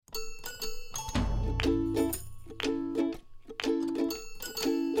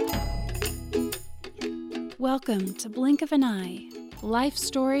Welcome to Blink of an Eye, life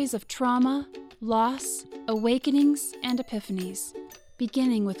stories of trauma, loss, awakenings, and epiphanies,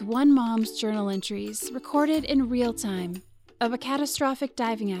 beginning with one mom's journal entries recorded in real time of a catastrophic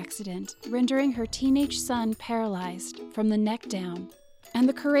diving accident rendering her teenage son paralyzed from the neck down, and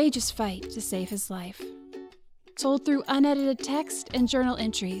the courageous fight to save his life. Told through unedited text and journal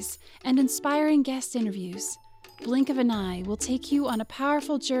entries and inspiring guest interviews, Blink of an Eye will take you on a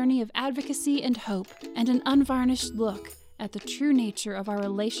powerful journey of advocacy and hope, and an unvarnished look at the true nature of our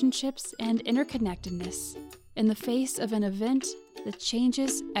relationships and interconnectedness in the face of an event that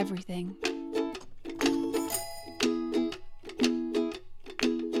changes everything.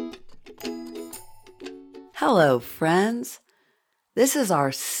 Hello, friends. This is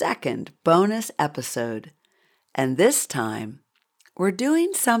our second bonus episode, and this time we're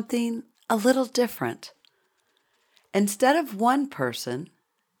doing something a little different. Instead of one person,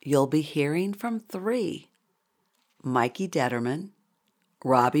 you'll be hearing from three: Mikey Detterman,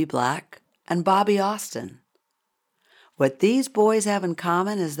 Robbie Black, and Bobby Austin. What these boys have in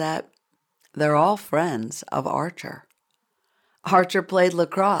common is that they're all friends of Archer. Archer played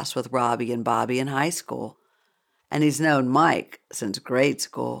lacrosse with Robbie and Bobby in high school, and he's known Mike since grade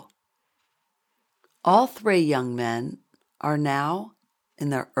school. All three young men are now in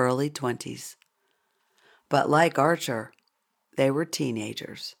their early 20s. But like Archer, they were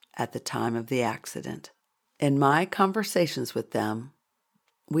teenagers at the time of the accident. In my conversations with them,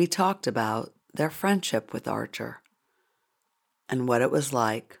 we talked about their friendship with Archer and what it was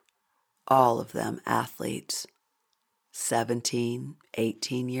like, all of them athletes, 17,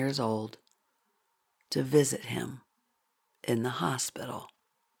 18 years old, to visit him in the hospital,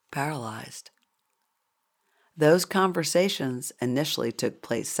 paralyzed. Those conversations initially took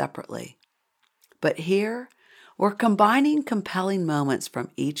place separately, but here we're combining compelling moments from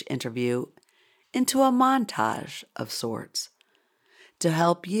each interview into a montage of sorts to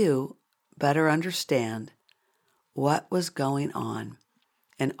help you better understand what was going on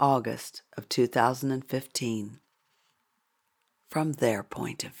in August of 2015 from their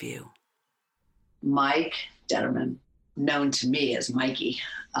point of view. Mike Detterman, known to me as Mikey,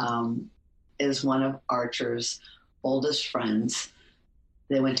 is one of Archer's oldest friends.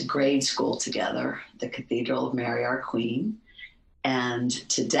 They went to grade school together, the Cathedral of Mary Our Queen. And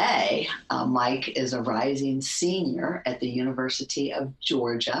today, Mike is a rising senior at the University of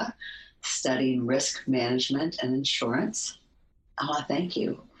Georgia, studying risk management and insurance. I want to thank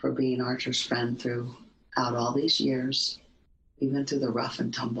you for being Archer's friend throughout all these years, even through the rough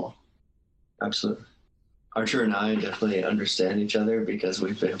and tumble. Absolutely. Archer and I definitely understand each other because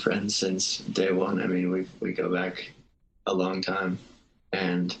we've been friends since day one. I mean, we go back a long time.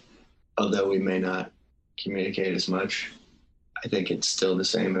 And although we may not communicate as much, I think it's still the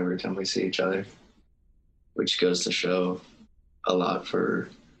same every time we see each other, which goes to show a lot for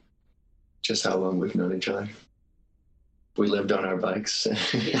just how long we've known each other. We lived on our bikes.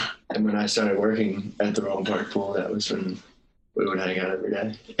 Yeah. And when I started working at the Roland Park pool, that was when we would hang out every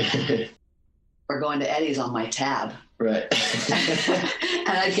day. Or going to Eddie's on my tab. Right.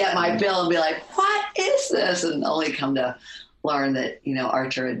 And I'd get my bill and be like, what is this? And only come to learn that,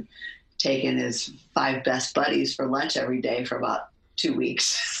 Archer had taken his 5 best buddies for lunch every day for about 2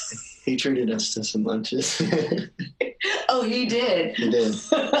 weeks. He treated us to some lunches. Oh, he did? He did.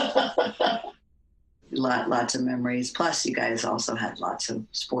 Lots of memories. Plus, you guys also had lots of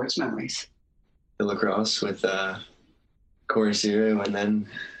sports memories. The lacrosse with Corey Serio and then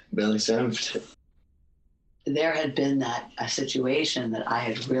Billy Senft. There had been a situation that I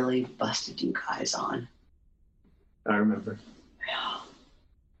had really busted you guys on. I remember. Yeah.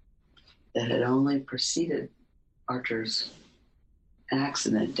 That had only preceded Archer's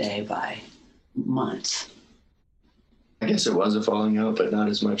accident day by months. I guess it was a falling out, but not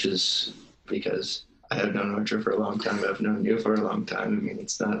as much as because I have known Archer for a long time. I've known you for a long time. I mean,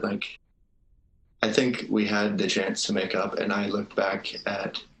 it's not like... I think we had the chance to make up, and I looked back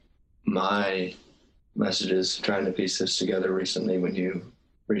at my messages trying to piece this together recently when you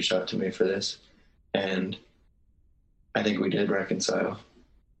reached out to me for this, and I think we did reconcile.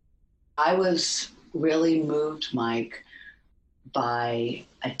 I was really moved, Mike, by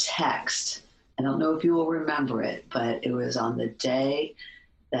a text. I don't know if you will remember it, but it was on the day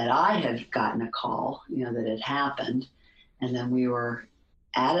that I had gotten a call, that had happened. And then we were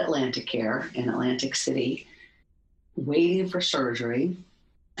at Atlanticare in Atlantic City waiting for surgery.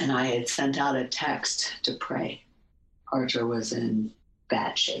 And I had sent out a text to pray. Archer was in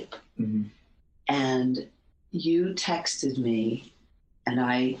bad shape. Mm-hmm. And you texted me, and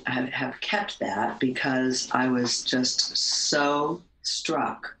I have kept that because I was just so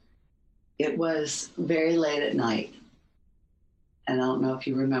struck It was very late at night. And I don't know if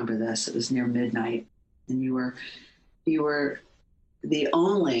you remember this. It was near midnight. And you were the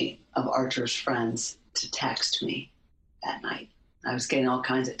only of Archer's friends to text me that night. I was getting all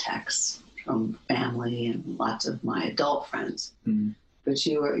kinds of texts from family and lots of my adult friends. Mm-hmm. But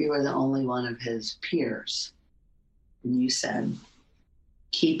you were the only one of his peers. And you said,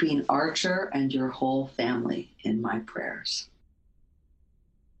 keeping Archer and your whole family in my prayers.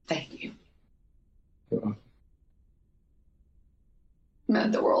 Thank you. Yeah.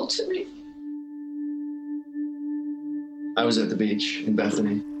 Meant the world to me. I was at the beach in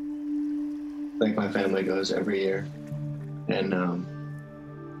Bethany, like my family goes every year. And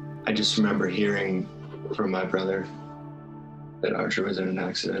I just remember hearing from my brother that Archer was in an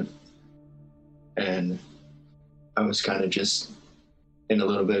accident. And I was kind of just in a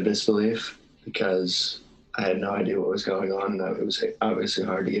little bit of disbelief because I had no idea what was going on. It was obviously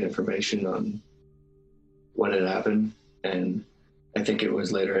hard to get information on what had happened. And I think it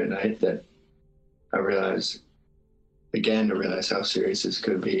was later at night that I began to realize how serious this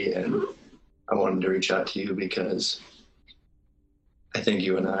could be. And I wanted to reach out to you because I think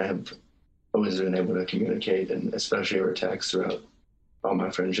you and I have always been able to communicate, and especially over text throughout all my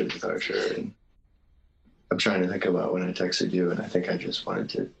friendship with Archer. And I'm trying to think about when I texted you, and I think I just wanted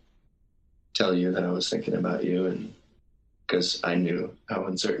to tell you that I was thinking about you, and because I knew how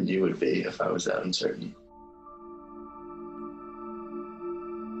uncertain you would be if I was that uncertain.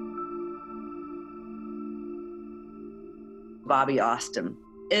 Bobby Austin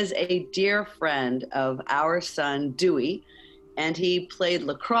is a dear friend of our son, Dewey, and he played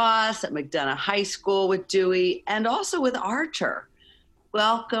lacrosse at McDonough High School with Dewey and also with Archer.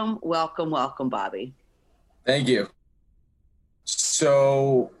 Welcome, welcome, welcome, Bobby. Thank you.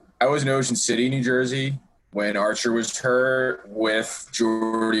 So I was in Ocean City, New Jersey, when Archer was hurt with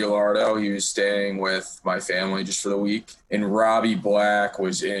Jordy Alardo. He was staying with my family just for the week. And Robbie Black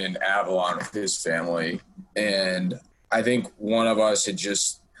was in Avalon with his family. And I think one of us had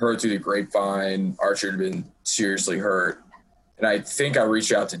just heard through the grapevine Archer had been seriously hurt. And I think I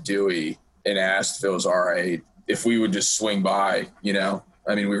reached out to Dewey and asked if it was all right, if we would just swing by, you know.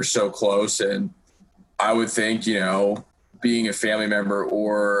 I mean, we were so close, and I would think, you know, being a family member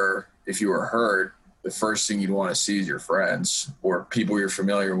or if you were hurt, the first thing you'd want to see is your friends or people you're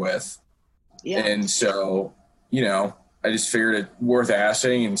familiar with. Yeah. And so, you know, I just figured it worth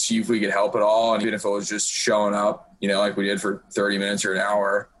asking and see if we could help at all. And even if it was just showing up, you know, like we did for 30 minutes or an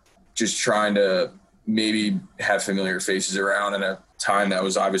hour, just trying to maybe have familiar faces around in a time that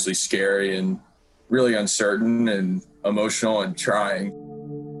was obviously scary and really uncertain and emotional and trying.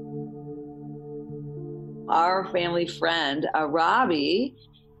 Our family friend, Robbie,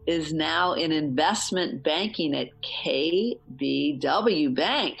 is now in investment banking at KBW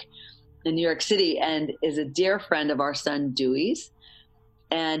Bank in New York City and is a dear friend of our son Dewey's.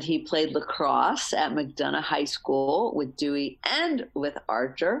 And he played lacrosse at McDonough High School with Dewey and with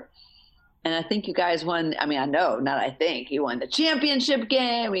Archer. And I think you guys won. I mean, I know, not I think. You won the championship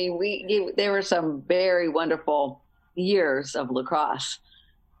game. I mean, there were some very wonderful years of lacrosse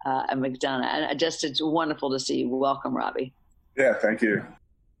at McDonough. And just, it's wonderful to see you. Welcome, Robbie. Yeah, thank you.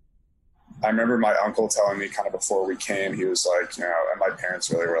 I remember my uncle telling me kind of before we came, he was like, you know, and my parents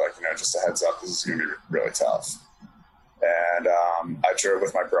really were like, you know, just a heads up, this is going to be really tough. And I drove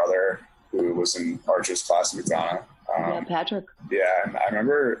with my brother, who was in Archer's class at McDonough. Yeah, Patrick. Yeah, and I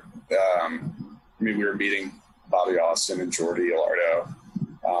remember, we were meeting Bobby Austin and Jordy Alardo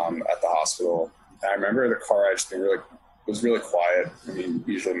at the hospital. And I remember the car ride just being was really quiet. I mean,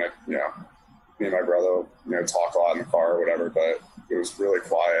 usually me and my brother, you know, talk a lot in the car or whatever, but it was really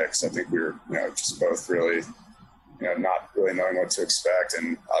quiet because I think we were, you know, just both really, you know, not really knowing what to expect.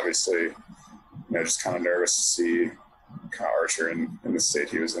 And obviously, you know, just kind of nervous to see kind of Archer in the state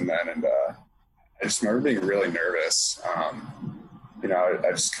he was in then. And I just remember being really nervous. You know,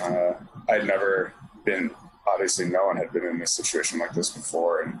 I just kind of, I'd never been, obviously no one had been in a situation like this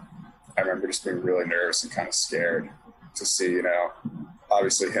before. And I remember just being really nervous and kind of scared to see, you know,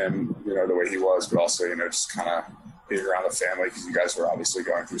 obviously him, you know, the way he was, but also, you know, just kind of being around the family because you guys were obviously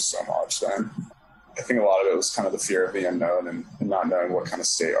going through so much then. I think a lot of it was kind of the fear of the unknown and not knowing what kind of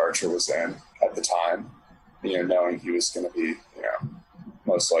state Archer was in at the time. You know, knowing he was going to be, you know,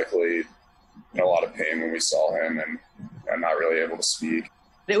 most likely in a lot of pain when we saw him and not really able to speak.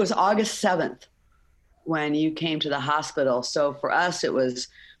 It was August 7th when you came to the hospital. So for us, it was,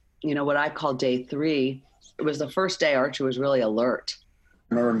 you know, what I call day 3. It was the first day Archer was really alert.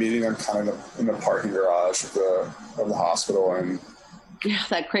 I remember meeting him kind of in the parking garage of the hospital. And yeah,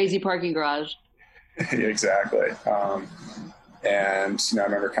 that crazy parking garage. Exactly. And, I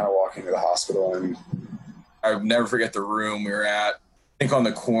remember kind of walking to the hospital, and I'll never forget the room we were at. I think on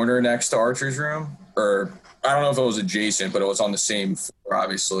the corner next to Archer's room, or I don't know if it was adjacent, but it was on the same floor,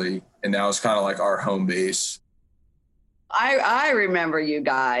 obviously. And that was kind of like our home base. I remember you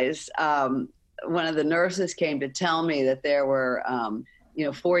guys. One of the nurses came to tell me that there were,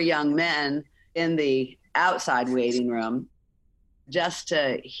 4 young men in the outside waiting room. Just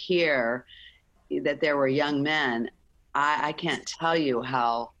to hear that there were young men, I can't tell you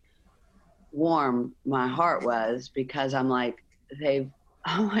how warm my heart was, because I'm like,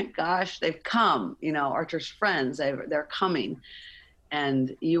 oh my gosh, they've come, Archer's friends, they're coming.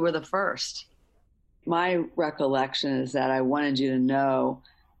 And you were the first. My recollection is that I wanted you to know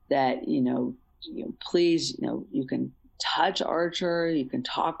that, please, you can touch Archer, you can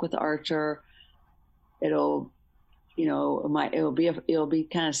talk with Archer. It'll be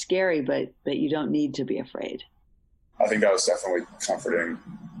kind of scary, but you don't need to be afraid. I think that was definitely comforting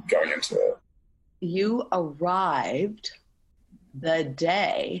going into it. You arrived the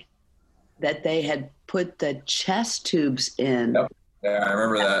day that they had put the chest tubes in. Yep. Yeah, I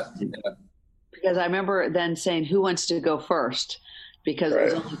remember that. Yeah. Because I remember then saying, who wants to go first? Because It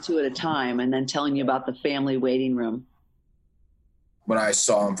was only 2 at a time, and then telling you about the family waiting room. When I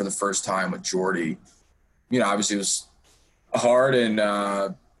saw him for the first time with Jordy, obviously it was hard,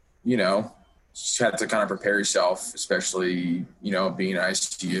 and, you had to kind of prepare yourself, especially, being in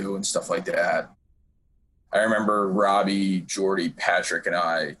ICU and stuff like that. I remember Robbie, Jordy, Patrick, and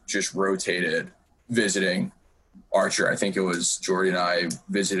I just rotated visiting Archer. I think it was Jordy and I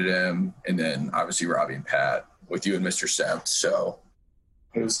visited him, and then obviously Robbie and Pat with you and Mr. Sempt. So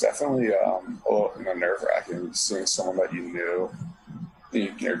it was definitely a little nerve-wracking seeing someone that you knew,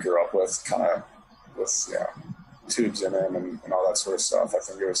 you grew up with, kind of with tubes in him and all that sort of stuff. I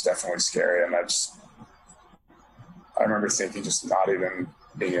think it was definitely scary, and I remember thinking, just not even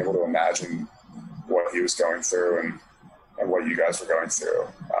being able to imagine what he was going through and what you guys were going through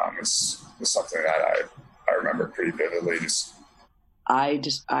was something that I remember pretty vividly. I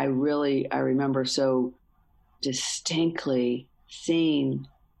remember so distinctly seeing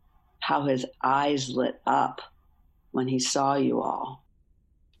how his eyes lit up when he saw you all.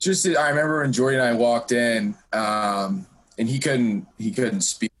 I remember when Jordy and I walked in, and he couldn't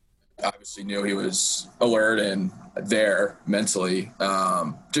speak. Obviously knew he was alert and there mentally.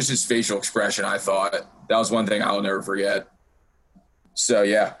 Just his facial expression, I thought that was one thing I'll never forget. So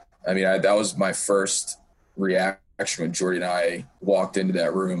yeah, that was my first reaction when Jordy and I walked into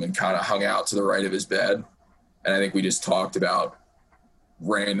that room and kind of hung out to the right of his bed. And I think we just talked about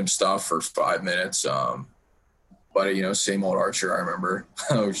random stuff for 5 minutes. But, same old Archer, I remember.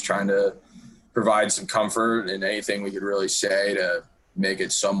 I was trying to provide some comfort and anything we could really say to make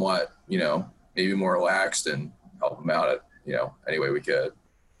it somewhat, maybe more relaxed and help him out any way we could.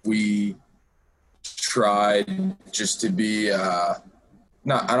 We tried just to be, I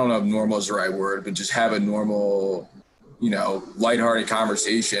don't know if normal is the right word, but just have a normal, lighthearted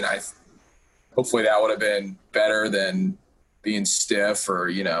conversation. Hopefully that would have been better than being stiff or,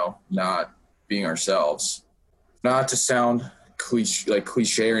 not being ourselves. Not to sound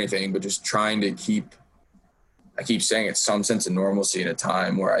cliche or anything, but just trying to I keep saying it's some sense of normalcy in a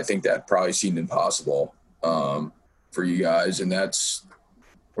time where I think that probably seemed impossible for you guys. And that's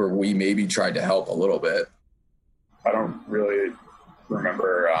where we maybe tried to help a little bit. I don't really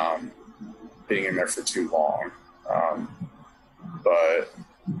remember being in there for too long.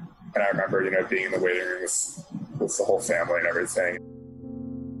 And I remember, being in the waiting room with the whole family and everything.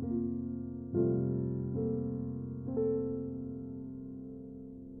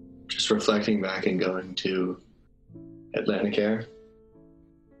 Just reflecting back and going to Atlanticare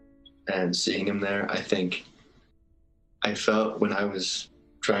and seeing him there, I think I felt when I was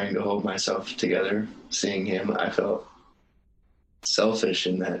trying to hold myself together, seeing him, I felt selfish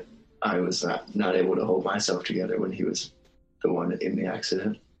in that I was not able to hold myself together when he was the one in the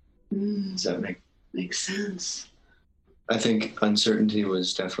accident. Does that make sense? I think uncertainty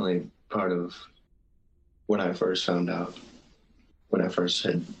was definitely part of when I first found out. When I first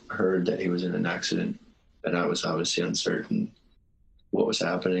had heard that he was in an accident, that I was obviously uncertain what was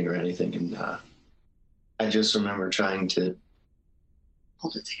happening or anything. And I just remember trying to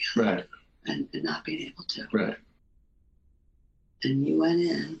hold it together. Right. And not being able to. Right. And you went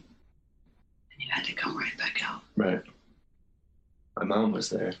in and you had to come right back out. Right. My mom was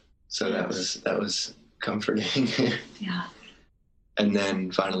there. So that was comforting. Yeah. And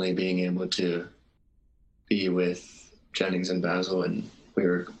then finally being able to be with Jennings and Basil, and we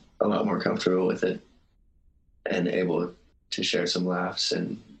were a lot more comfortable with it and able to share some laughs.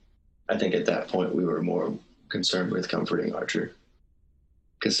 And I think at that point we were more concerned with comforting Archer.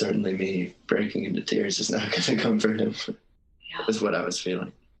 Because certainly me breaking into tears is not going to comfort him, is what I was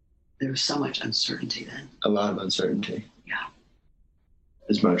feeling. There was so much uncertainty then. A lot of uncertainty. Yeah.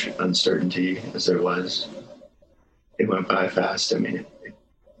 As much uncertainty as there was. It went by fast. I mean,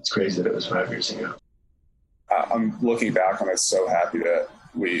 it's crazy that it was 5 years ago. I'm looking back on it so happy that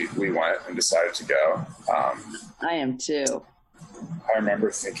we went and decided to go. I am too. I remember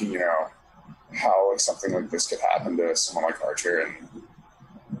thinking, how like something like this could happen to someone like Archer and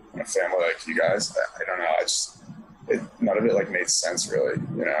a family like you guys. I don't know. None of it like made sense really,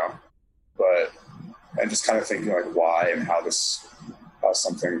 but, and just kind of thinking like why and how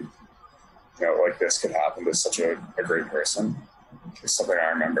something, like this could happen to such a great person. It's something I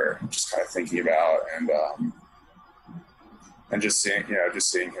remember just kind of thinking about and just seeing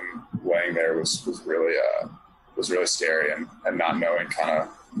him laying there was really scary and not knowing kind of,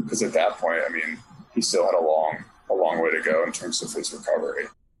 because at that point, I mean, he still had a long way to go in terms of his recovery.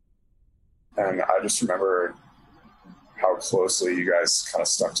 And I just remember how closely you guys kind of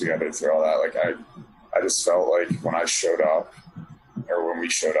stuck together through all that. Like I just felt like when we showed up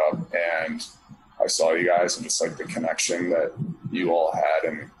and I saw you guys and just like the connection that you all had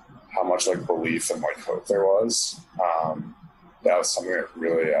and how much like belief and like hope there was, that was something that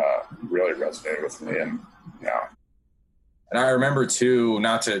really resonated with me. And And I remember too,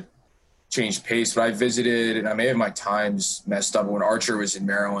 not to change pace, but I visited, and I may have my times messed up, when Archer was in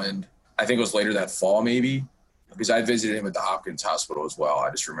Maryland. I think it was later that fall, maybe, because I visited him at the Hopkins Hospital as well. I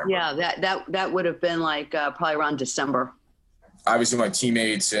just remember. Yeah, that would have been like probably around December. Obviously, my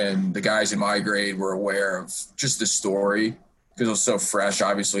teammates and the guys in my grade were aware of just the story because it was so fresh,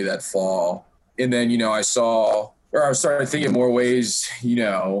 obviously, that fall. And then, I started thinking of more ways,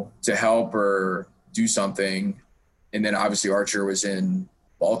 to help or do something. And then obviously Archer was in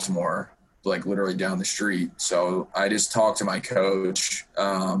Baltimore, like literally down the street. So I just talked to my coach.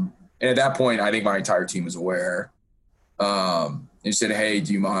 And at that point, I think my entire team was aware. He said, hey,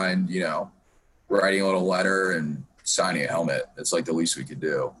 do you mind, writing a little letter and signing a helmet? That's like the least we could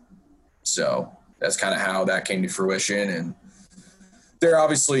do. So that's kind of how that came to fruition. And there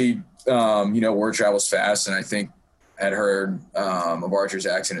obviously, word travels fast. And I think I had heard of Archer's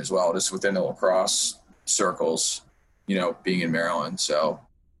accident as well, just within the lacrosse circles, being in Maryland. So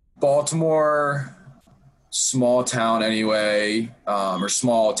Baltimore, small town anyway, or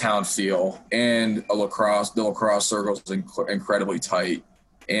small town feel, and the lacrosse circle is incredibly tight.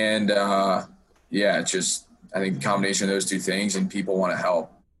 And I think the combination of those two things, and people want to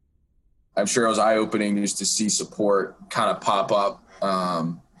help. I'm sure it was eye-opening just to see support kind of pop up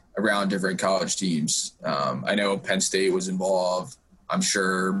around different college teams. I know Penn State was involved. I'm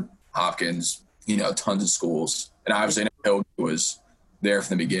sure Hopkins, tons of schools. And obviously, Hill was there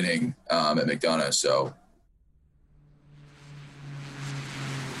from the beginning at McDonough. So.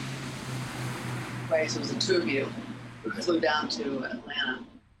 Right, so it was the two of you who flew down to Atlanta.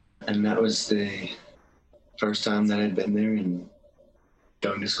 And that was the first time that I'd been there, and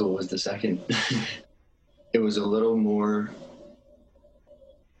going to school was the second. It was a little more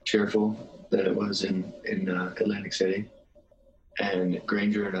cheerful than it was in Atlantic City. And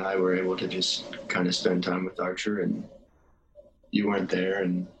Granger and I were able to just kind of spend time with Archer, and you weren't there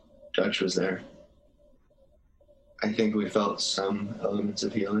and Dutch was there. I think we felt some elements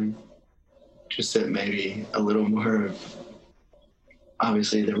of healing, just that maybe a little more of,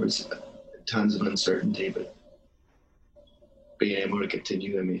 obviously there was tons of uncertainty, but being able to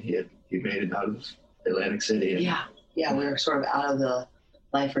continue. I mean, he made it out of Atlantic City. And, yeah, we were sort of out of the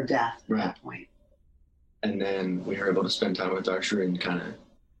life or death at that point. And then we were able to spend time with Archer and kind of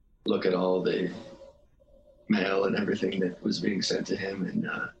look at all the mail and everything that was being sent to him, and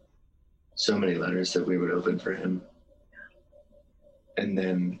so many letters that we would open for him. And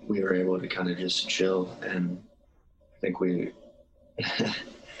then we were able to kind of just chill, and I think we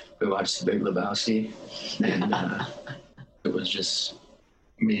watched The Big Lebowski, and it was just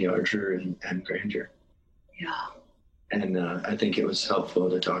me, Archer, and Granger. Yeah. And I think it was helpful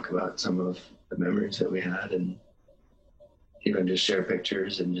to talk about some of the memories that we had, and even just share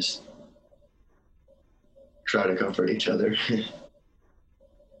pictures and just try to comfort each other.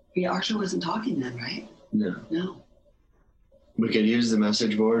 Yeah, Archer wasn't talking then, right? No. We could use the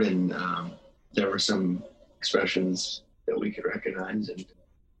message board, and there were some expressions that we could recognize, and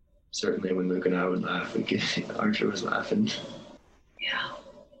certainly when Luke and I would laugh, Archer was laughing. Yeah.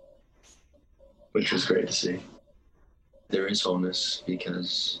 Which was great to see. There is wholeness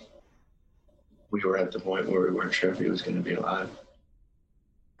because we were at the point where we weren't sure if he was going to be alive.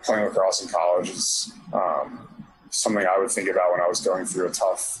 Playing lacrosse in college is something I would think about when I was going through a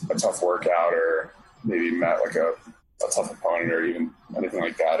tough workout or maybe met like a tough opponent or even anything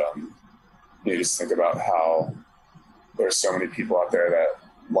like that, you just think about how there's so many people out there that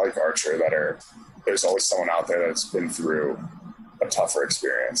like Archer there's always someone out there that's been through a tougher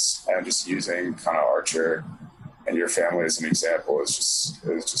experience, and just using kind of Archer and your family as an example is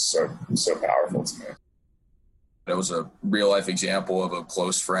just so powerful to me. It was a real life example of a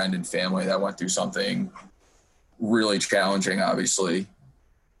close friend and family that went through something really challenging, obviously,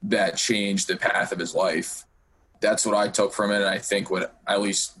 that changed the path of his life. That's what I took from it. And I think what at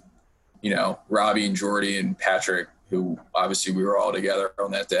least, Robbie and Jordy and Patrick, who obviously we were all together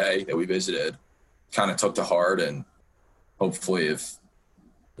on that day that we visited, kind of took to heart, and hopefully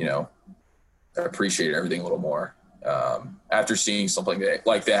appreciate everything a little more. After seeing something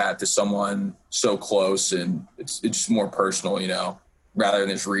like that to someone so close, and it's just more personal, rather than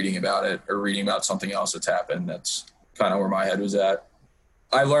just reading about it or reading about something else that's happened. That's kind of where my head was at.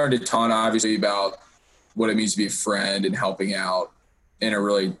 I learned a ton, obviously, about what it means to be a friend and helping out in a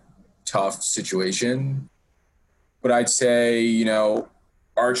really tough situation. But I'd say,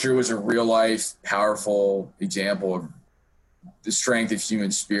 Archer was a real life, powerful example of the strength of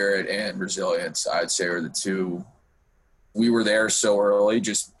human spirit and resilience. I'd say are the two. We were there so early,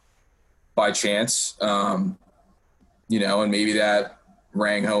 just by chance, and maybe that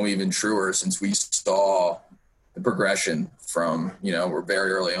rang home even truer since we saw the progression from, we're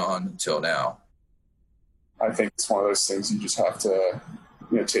very early on until now. I think it's one of those things you just have to,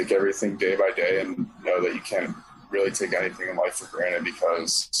 take everything day by day and know that you can't really take anything in life for granted,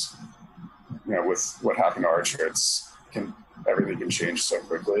 because, with what happened to Archer, everything can change so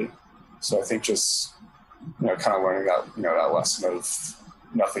quickly. So I think just, kind of learning that, that lesson of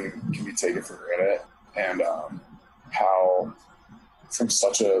nothing can be taken for granted, and how from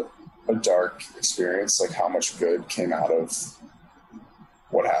such a dark experience, like how much good came out of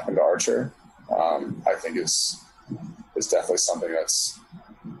what happened to Archer, I think is definitely something that's,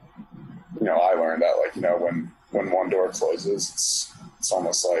 I learned that, when one door closes, it's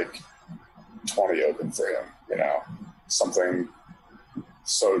almost like 20 open for him, something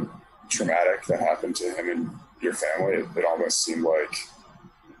so traumatic that happened to him and your family. It almost seemed like,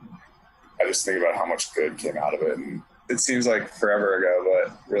 I just think about how much good came out of it, and it seems like forever ago,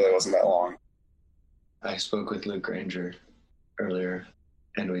 but really wasn't that long. I spoke with Luke Granger earlier,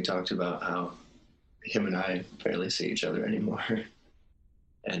 and we talked about how him and I barely see each other anymore.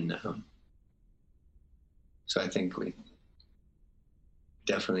 And so I think we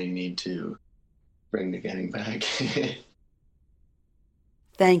definitely need to bring the gang back.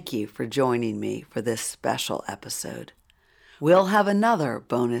 Thank you for joining me for this special episode. We'll have another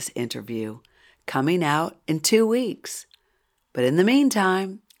bonus interview coming out in 2 weeks. But in the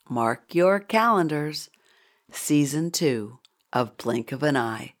meantime, mark your calendars. Season 2 of Blink of an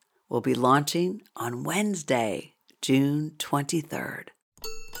Eye will be launching on Wednesday, June 23rd.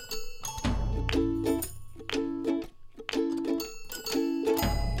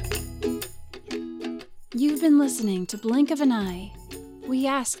 You've been listening to Blink of an Eye. We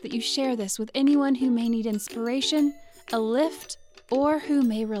ask that you share this with anyone who may need inspiration, a lift, or who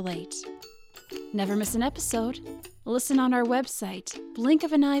may relate. Never miss an episode. Listen on our website,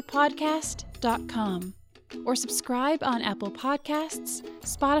 blinkofaneyepodcast.com, or subscribe on Apple Podcasts,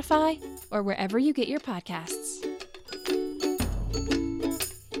 Spotify, or wherever you get your podcasts.